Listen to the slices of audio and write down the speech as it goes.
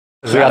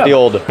So we got the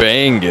old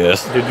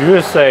Bangus. Did you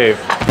just say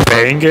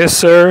Bangus,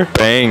 sir?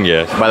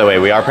 Bangus. By the way,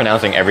 we are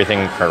pronouncing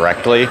everything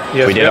correctly.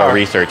 Yes, we did our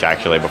research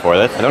actually before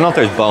this. I don't know if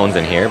there's bones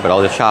in here, but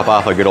I'll just chop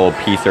off a good old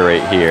piece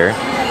right here.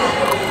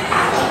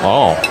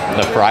 Oh,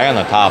 the fry on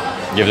the top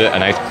gives it a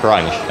nice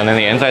crunch, and then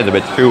the inside's a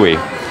bit chewy.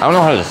 I don't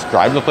know how to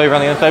describe the flavor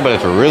on the inside, but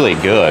it's really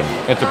good.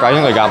 It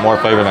surprisingly got more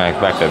flavor than I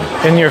expected.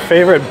 In your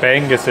favorite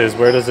Banguses,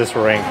 where does this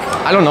rank?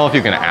 I don't know if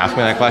you can ask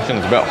me that question.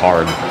 It's a bit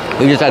hard.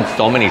 We just had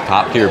so many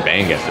top-tier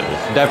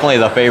Banguses. Definitely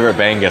the favorite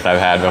Bangus I've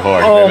had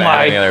before. Oh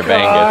my gosh.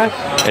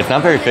 Bangus. It's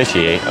not very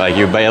fishy. Like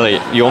you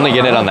only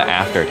get it on the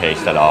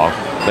aftertaste at all.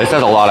 This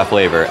has a lot of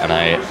flavor, and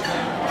I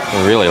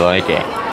really like it.